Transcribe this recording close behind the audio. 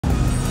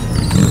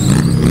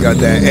Got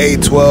that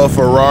A12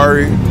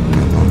 Ferrari.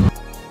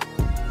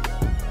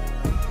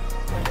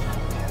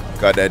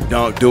 Got that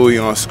Dunk Dewey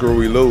on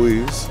Screwy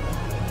Louis.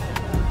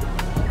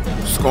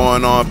 What's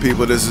going on,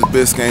 people? This is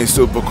Biscayne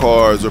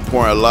Supercars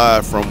reporting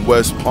live from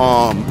West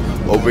Palm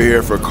over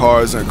here for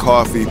Cars and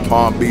Coffee,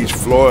 Palm Beach,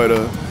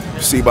 Florida.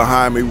 You see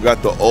behind me, we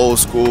got the old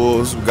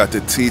schools. We got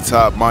the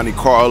T-top Monte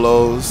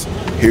Carlos.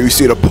 Here you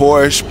see the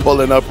Porsche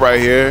pulling up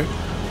right here.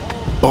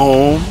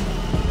 Boom.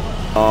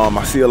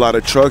 I see a lot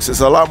of trucks.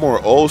 It's a lot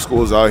more old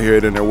schools out here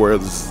than there were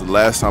the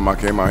last time I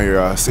came out here.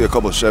 I see a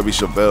couple of Chevy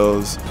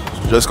Chevelles.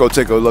 Just go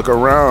take a look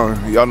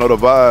around. Y'all know the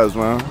vibes,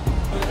 man.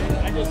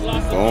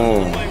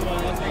 Boom.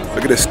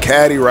 Look at this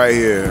caddy right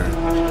here.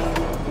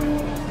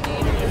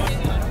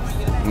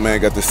 Man,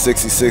 got the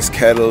 66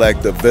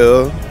 Cadillac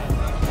DeVille.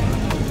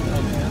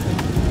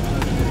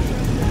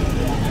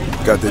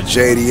 Got the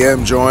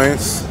JDM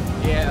joints.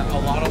 Yeah, a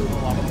lot of them.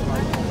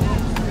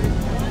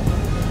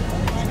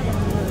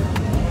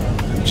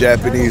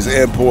 Japanese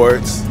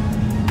imports.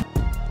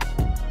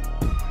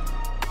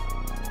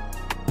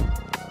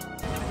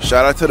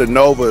 Shout out to the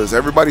Novas.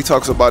 Everybody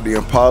talks about the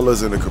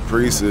Impalas and the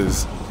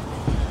Caprices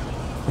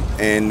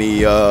and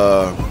the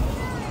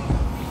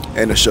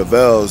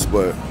Chevelles,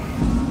 but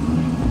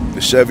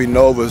the Chevy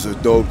Novas are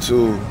dope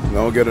too. They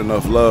don't get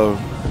enough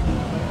love.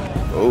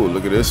 Oh,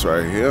 look at this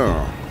right here.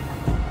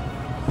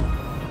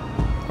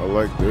 I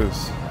like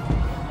this.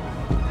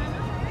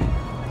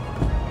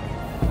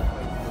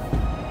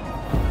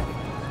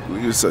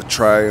 It's a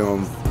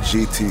Triumph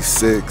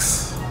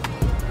GT6.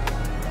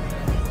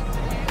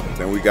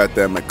 Then we got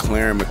that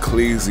McLaren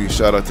McLeese.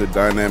 Shout out to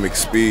Dynamic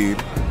Speed.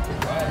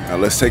 Now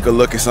let's take a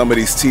look at some of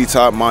these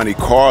T-top Monte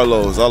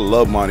Carlos. I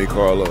love Monte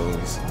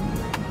Carlos.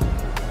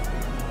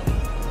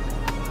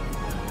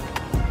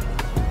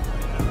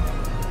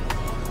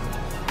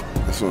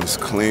 This one's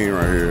clean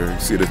right here. You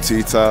see the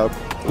T-top?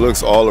 It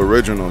looks all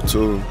original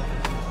too.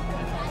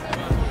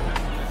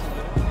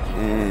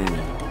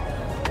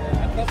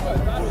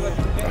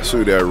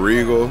 See that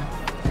Regal,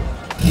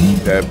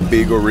 that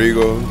Beagle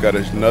Regal. Got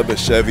another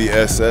Chevy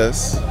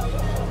SS,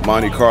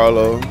 Monte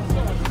Carlo.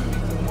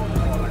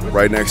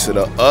 Right next to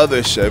the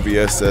other Chevy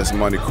SS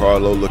Monte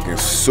Carlo, looking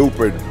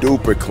super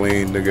duper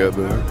clean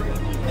together.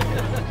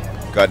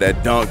 Got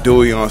that Dunk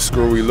Dewey on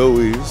Screwy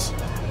Louis.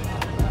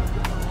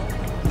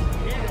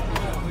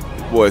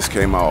 Boys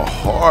came out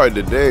hard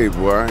today,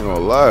 boy, I ain't gonna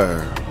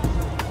lie.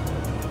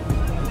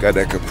 Got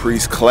that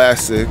Caprice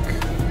Classic.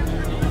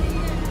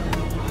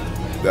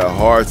 That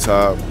hard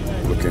top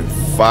looking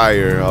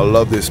fire. I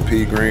love this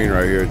pea green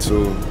right here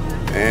too.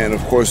 And of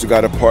course we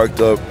got it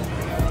parked up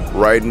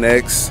right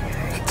next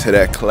to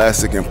that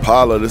classic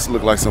Impala. This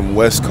look like some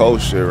West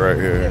Coast shit right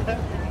here.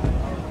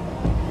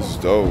 This is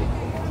dope.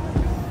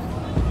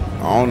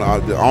 I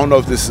don't know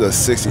if this is a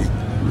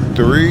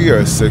 63 or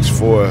a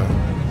 64.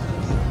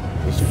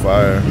 It's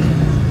fire.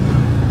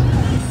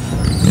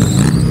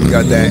 We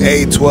got that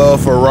A12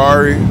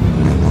 Ferrari.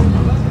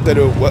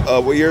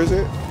 What year is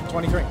it?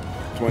 23.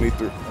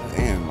 23.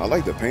 Damn, I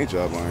like the paint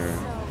job on here.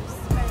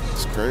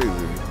 It's crazy.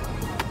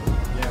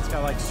 Yeah, it's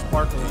got like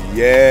sparkling.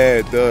 Yeah,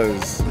 it does.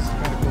 This is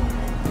kind of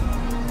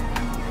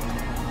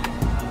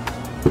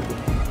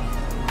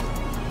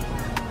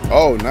cool.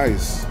 Oh,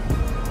 nice.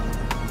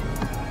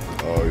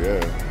 Oh,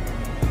 yeah.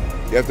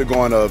 You have to go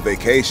on a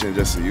vacation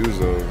just to use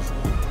those.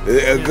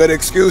 A good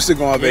excuse to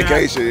go on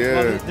vacation,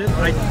 yeah.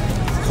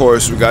 Of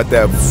course, we got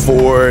that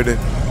Ford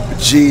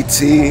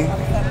GT.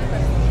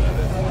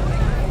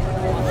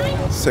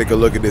 Let's take a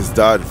look at this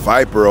Dodge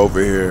Viper over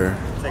here.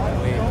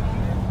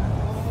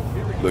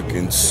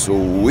 Looking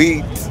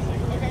sweet.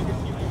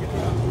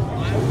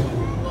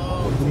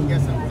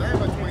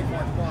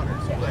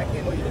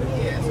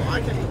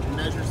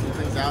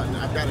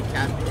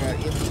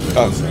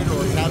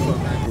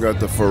 We got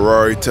the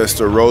Ferrari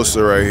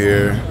Testarossa right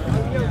here.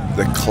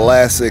 The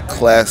classic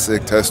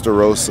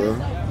Testarossa.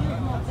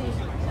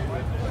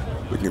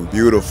 Looking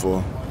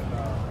beautiful.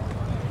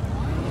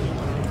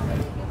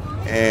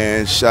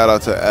 And shout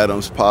out to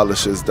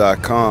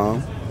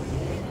AdamsPolishes.com.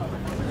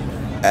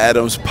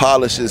 Adams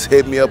Polishes,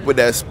 hit me up with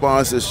that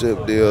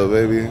sponsorship deal,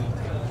 baby.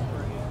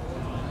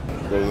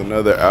 There's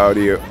another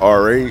Audi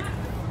R8.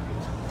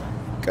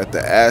 Got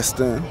the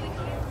Aston.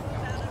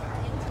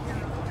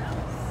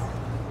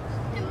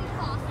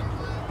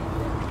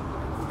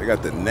 They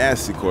got the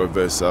nasty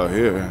Corvettes out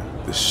here.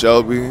 The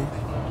Shelby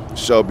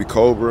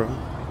Cobra.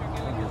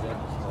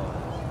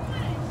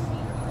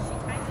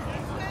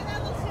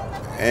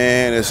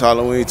 And it's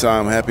Halloween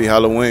time. Happy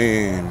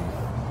Halloween.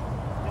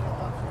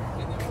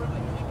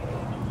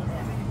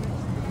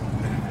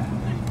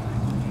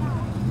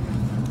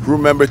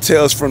 Remember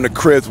Tales from the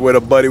Crypt where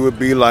the buddy would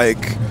be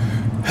like,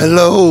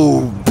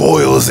 hello,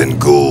 boils and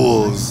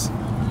ghouls.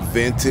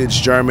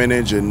 Vintage German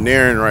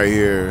engineering right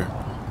here.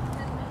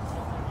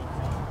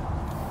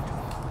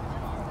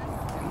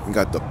 We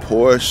got the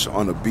Porsche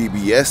on the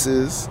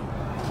BBSs.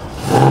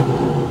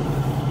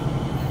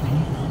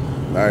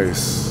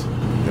 Nice.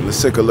 And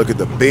let's take a look at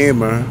the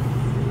Beamer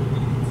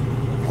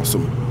on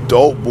some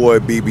dope boy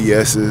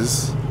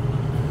BBSs.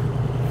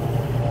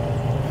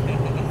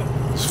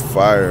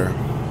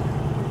 fire.